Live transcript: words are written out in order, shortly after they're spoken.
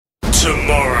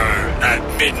tomorrow at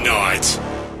midnight?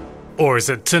 Or is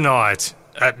it tonight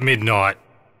at midnight?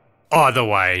 Either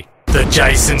way, the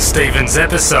Jason Stevens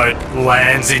episode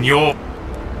lands in your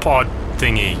pod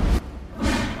thingy.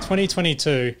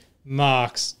 2022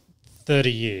 marks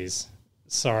 30 years.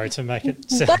 Sorry to make it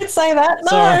sound... Don't say that, no.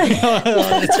 Sorry.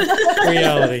 It's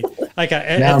reality.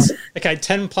 Okay,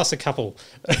 10 plus a couple.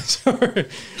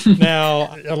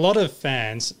 Now, a lot of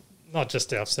fans, not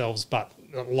just ourselves, but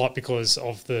a lot because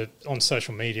of on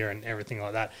social media and everything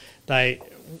like that, they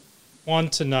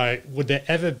want to know, would there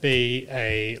ever be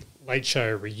a Late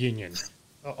Show reunion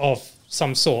of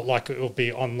some sort, like it will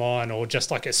be online or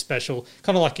just like a special,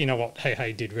 kind of like, you know what Hey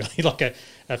Hey did, really, like a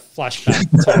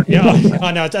flashback type. Yeah,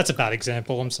 I know that's a bad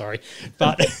example, I'm sorry,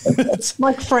 but it's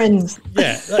like Friends.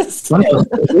 Yeah.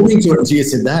 Moving towards you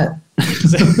said that.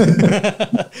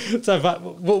 So, but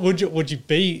would you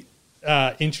be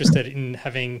interested in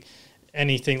having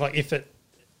anything, like if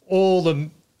all the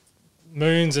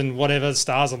moons and whatever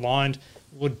stars aligned,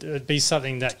 would it be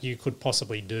something that you could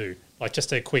possibly do? Like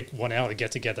just a quick 1 hour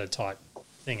get-together type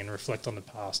thing and reflect on the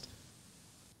past.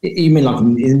 You mean like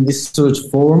in this sort of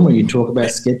forum where you talk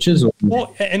about sketches?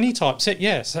 Or any type.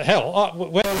 Yes, hell,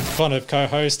 we're going to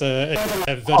co-host a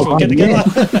virtual get-together.